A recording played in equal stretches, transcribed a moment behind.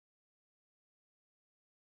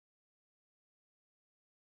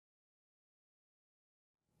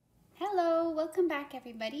Hello, welcome back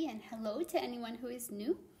everybody, and hello to anyone who is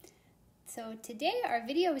new. So today our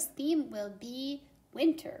video's theme will be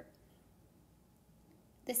winter.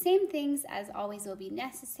 The same things as always will be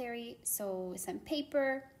necessary, so some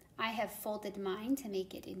paper. I have folded mine to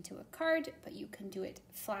make it into a card, but you can do it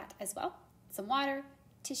flat as well. Some water,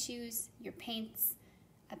 tissues, your paints,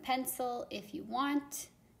 a pencil if you want,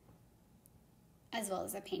 as well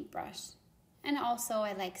as a paintbrush. And also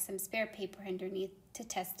I like some spare paper underneath to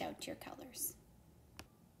test out your colors.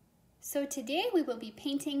 So today we will be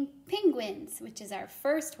painting penguins, which is our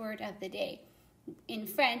first word of the day. In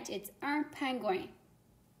French, it's un pingouin.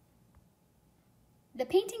 The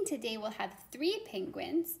painting today will have 3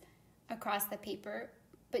 penguins across the paper,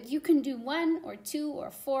 but you can do 1 or 2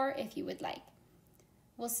 or 4 if you would like.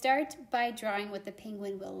 We'll start by drawing what the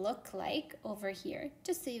penguin will look like over here,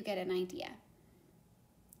 just so you get an idea.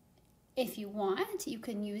 If you want, you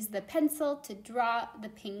can use the pencil to draw the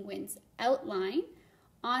penguin's outline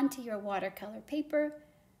onto your watercolor paper,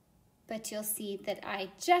 but you'll see that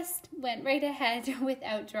I just went right ahead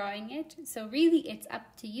without drawing it. So really it's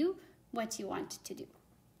up to you what you want to do.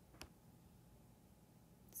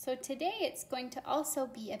 So today it's going to also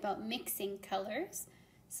be about mixing colors.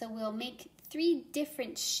 So we'll make 3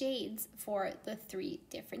 different shades for the 3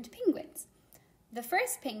 different penguins. The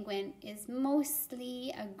first penguin is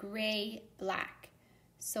mostly a gray-black,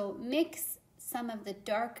 so mix some of the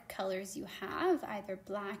dark colors you have, either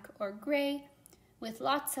black or gray, with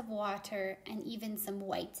lots of water and even some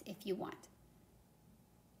white if you want.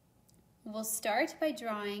 We'll start by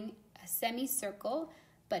drawing a semicircle,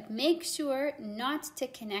 but make sure not to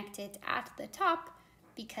connect it at the top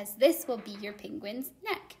because this will be your penguin's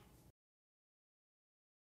neck.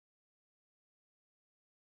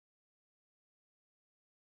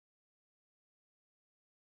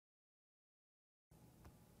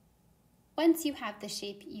 Once you have the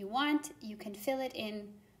shape you want, you can fill it in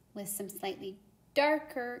with some slightly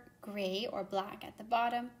darker gray or black at the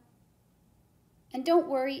bottom. And don't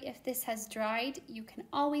worry if this has dried, you can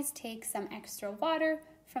always take some extra water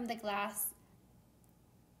from the glass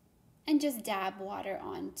and just dab water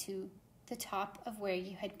onto the top of where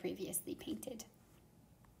you had previously painted.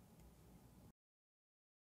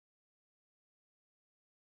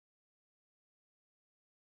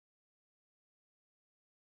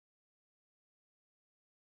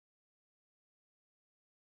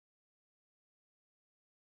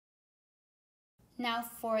 Now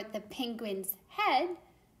for the penguin's head,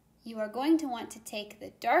 you are going to want to take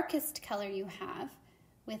the darkest color you have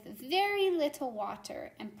with very little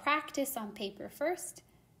water and practice on paper first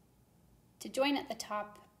to join at the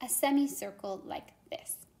top a semicircle like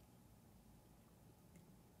this.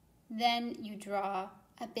 Then you draw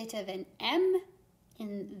a bit of an M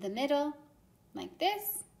in the middle like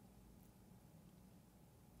this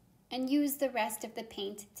and use the rest of the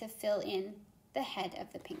paint to fill in the head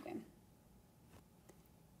of the penguin.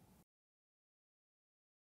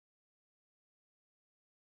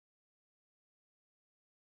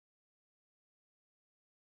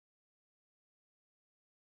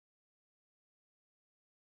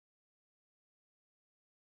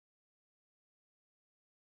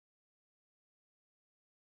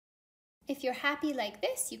 If you're happy like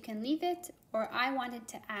this, you can leave it, or I wanted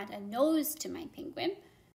to add a nose to my penguin.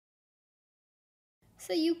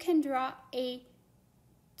 So you can draw a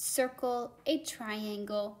circle, a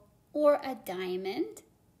triangle, or a diamond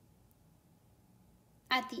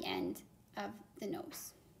at the end of the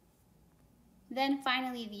nose. Then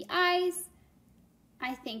finally the eyes.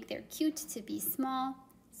 I think they're cute to be small.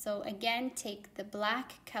 So again, take the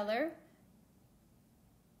black color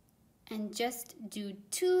and just do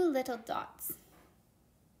 2 little dots.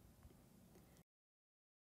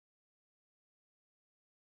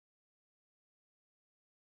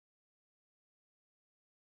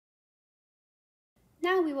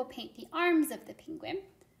 Now we will paint the arms of the penguin.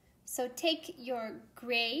 So take your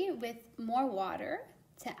gray with more water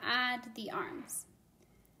to add the arms.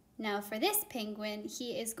 Now for this penguin,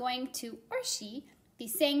 he is going to, or she, be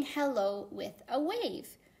saying hello with a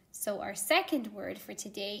wave. So our second word for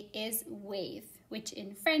today is wave, which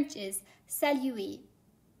in French is saluer.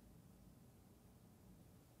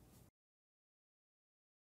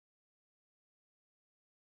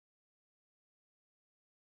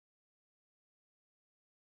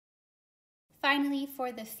 Finally,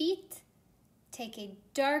 for the feet, take a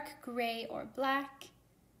dark gray or black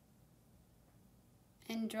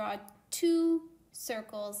and draw 2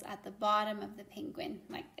 circles at the bottom of the penguin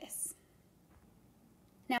like this.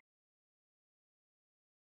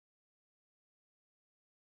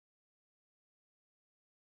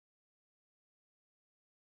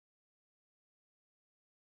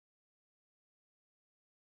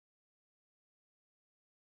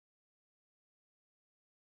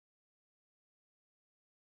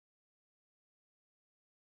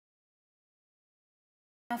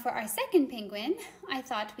 Now for our second penguin, I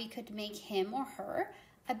thought we could make him or her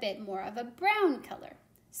a bit more of a brown color.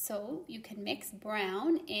 So you can mix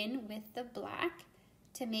brown in with the black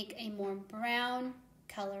to make a more brown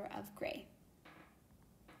color of gray.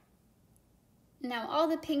 Now all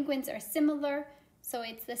the penguins are similar, so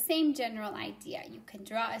it's the same general idea. You can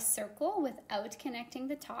draw a circle without connecting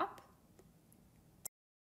the top.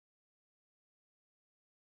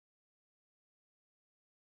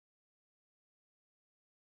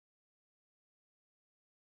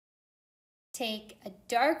 Take a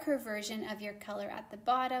darker version of your color at the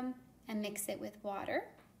bottom and mix it with water.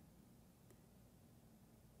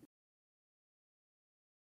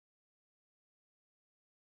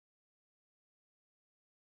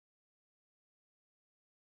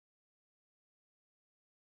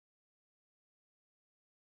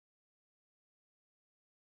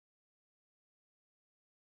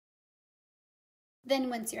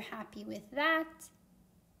 Then once you're happy with that,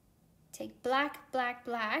 take black, black,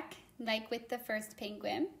 black, like with the first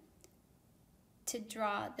penguin, to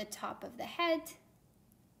draw the top of the head.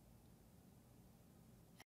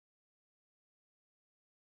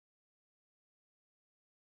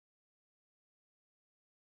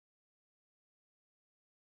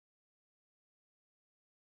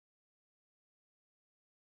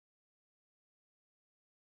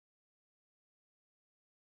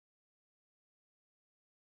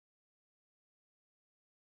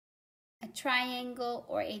 A triangle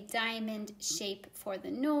or a diamond shape for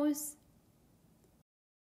the nose.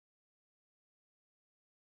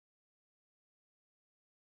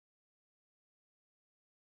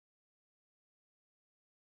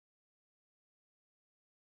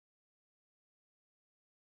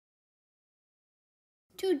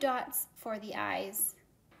 Two dots for the eyes.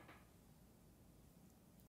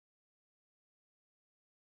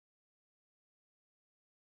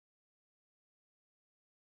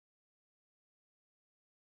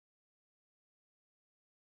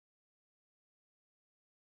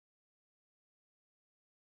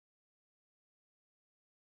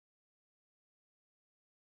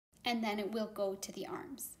 And then it will go to the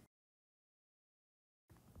arms.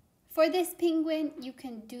 For this penguin, you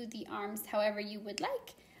can do the arms however you would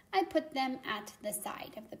like. I put them at the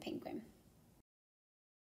side of the penguin.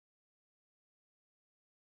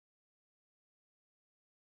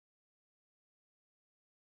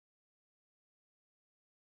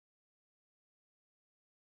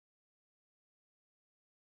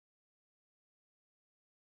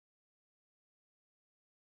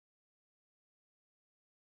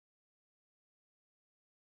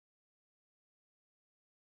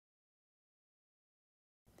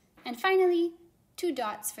 And finally, two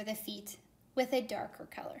dots for the feet with a darker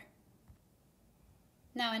color.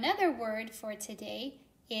 Now another word for today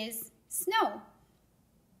is snow,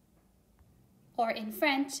 or in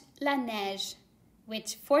French, la neige,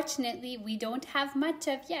 which fortunately we don't have much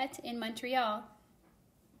of yet in Montreal.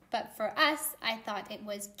 But for us, I thought it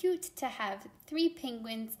was cute to have 3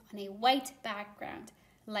 penguins on a white background,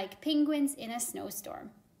 like penguins in a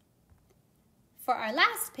snowstorm. For our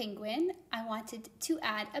last penguin, I wanted to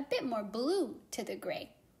add a bit more blue to the gray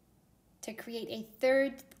to create a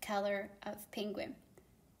third color of penguin.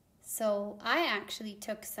 So I actually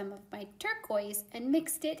took some of my turquoise and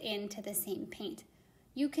mixed it into the same paint.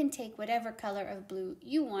 You can take whatever color of blue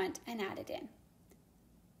you want and add it in.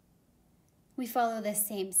 We follow the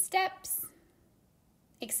same steps,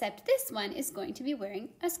 except this one is going to be wearing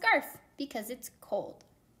a scarf because it's cold.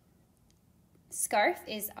 Scarf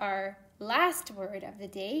is our last word of the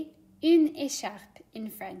day, une écharpe in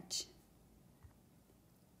French.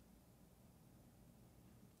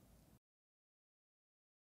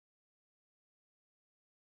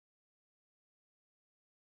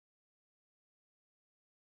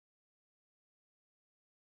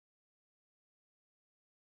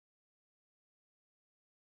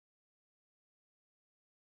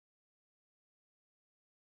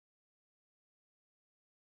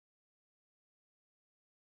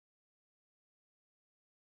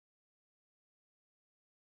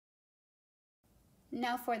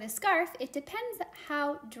 Now for the scarf, it depends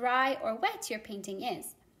how dry or wet your painting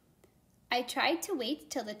is. I tried to wait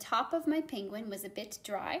till the top of my penguin was a bit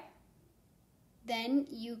dry. Then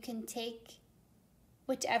you can take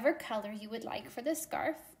whichever color you would like for the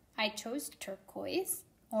scarf. I chose turquoise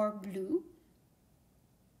or blue.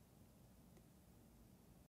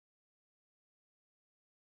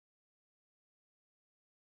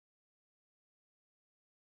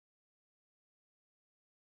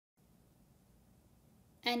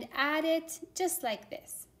 And add it just like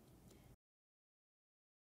this.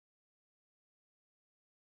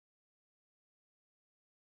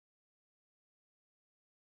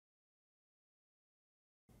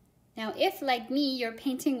 Now, if, like me, your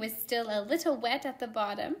painting was still a little wet at the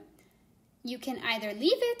bottom, you can either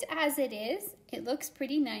leave it as it is, it looks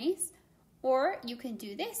pretty nice, or you can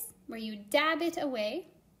do this, where you dab it away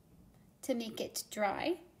to make it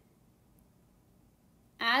dry.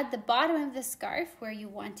 Add the bottom of the scarf where you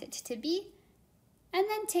want it to be, and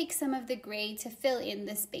then take some of the gray to fill in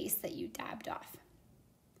the space that you dabbed off.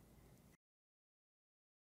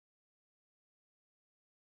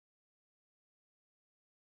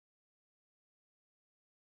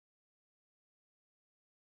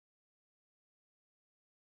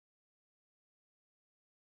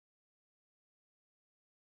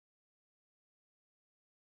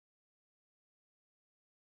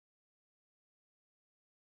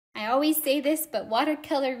 I always say this, but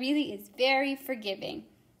watercolor really is very forgiving,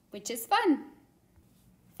 which is fun.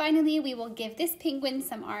 Finally, we will give this penguin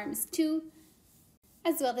some arms too,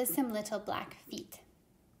 as well as some little black feet.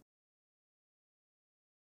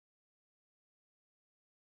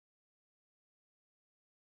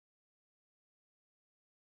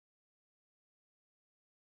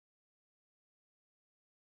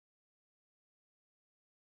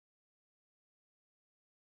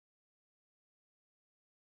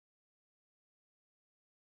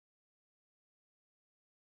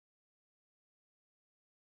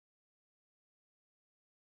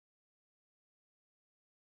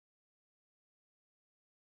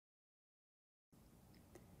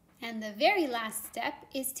 And the very last step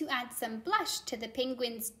is to add some blush to the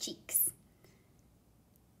penguin's cheeks.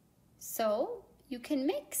 So you can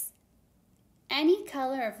mix any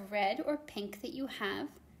color of red or pink that you have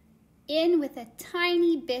in with a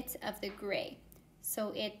tiny bit of the gray.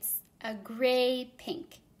 So it's a gray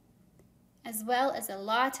pink, as well as a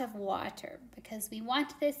lot of water, because we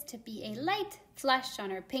want this to be a light flush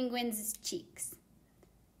on our penguin's cheeks.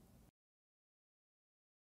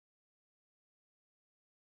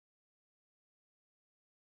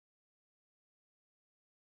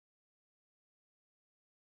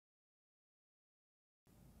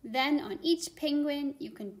 Then on each penguin, you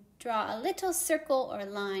can draw a little circle or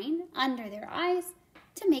line under their eyes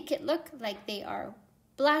to make it look like they are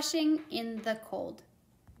blushing in the cold.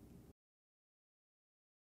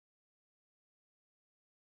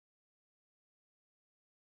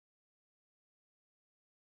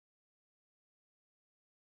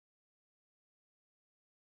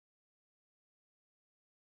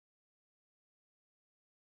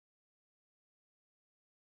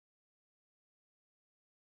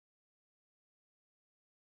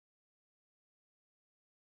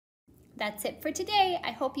 That's it for today.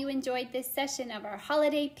 I hope you enjoyed this session of our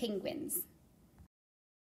holiday penguins.